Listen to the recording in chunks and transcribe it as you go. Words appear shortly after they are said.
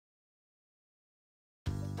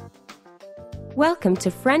Welcome to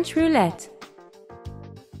French Roulette.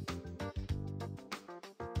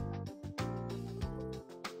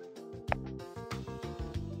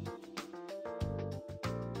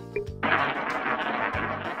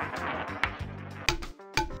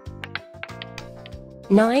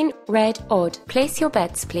 Nine, red, odd. Place your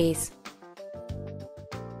bets, please.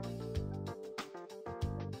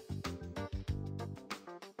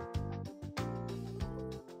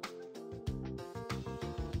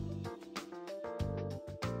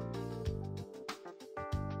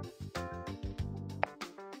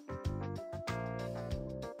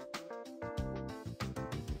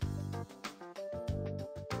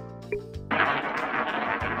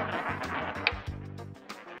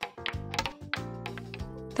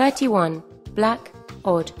 $31, black,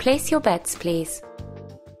 odd. Place your bets, please.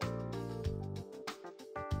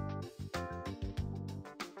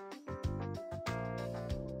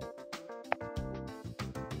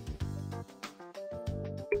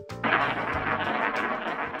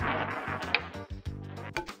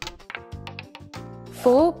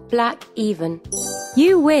 Four, black, even.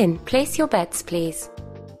 You win. Place your bets, please.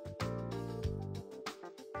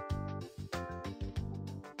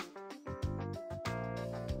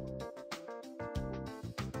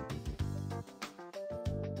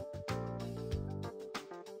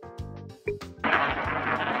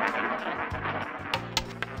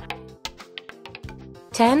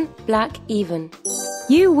 Ten, black, even.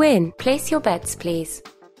 You win. Place your bets, please.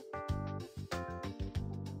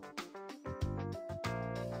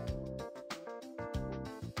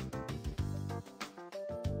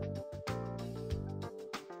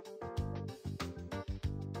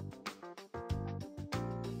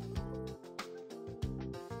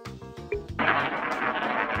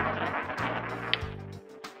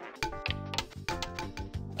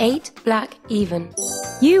 Eight, black, even.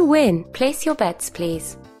 You win. Place your bets,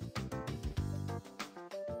 please.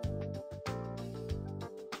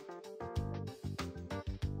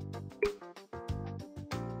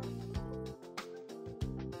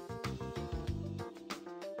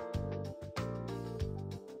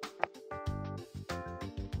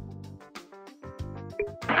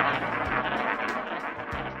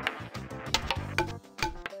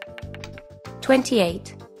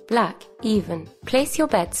 $28, black, even. Place your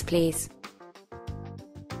bets, please.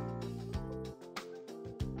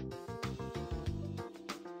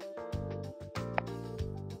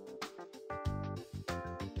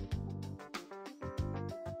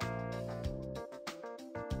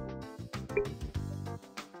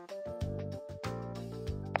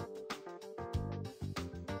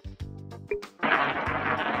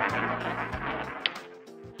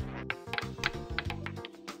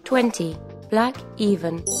 $20, black,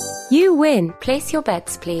 even. You win. Place your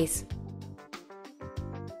bets, please.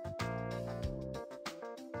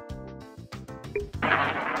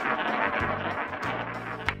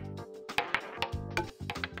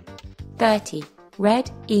 $30,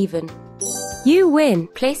 red, even. You win.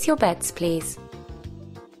 Place your bets, please.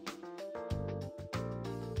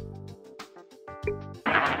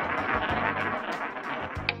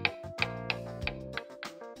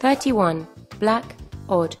 $31, black,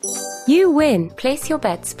 odd. You win. Place your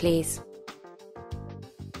bets, please.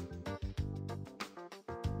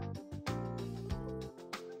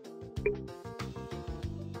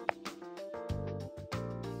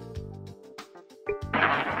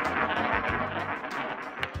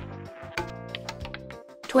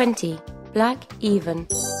 $20, black, even.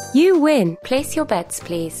 You win. Place your bets,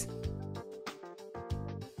 please.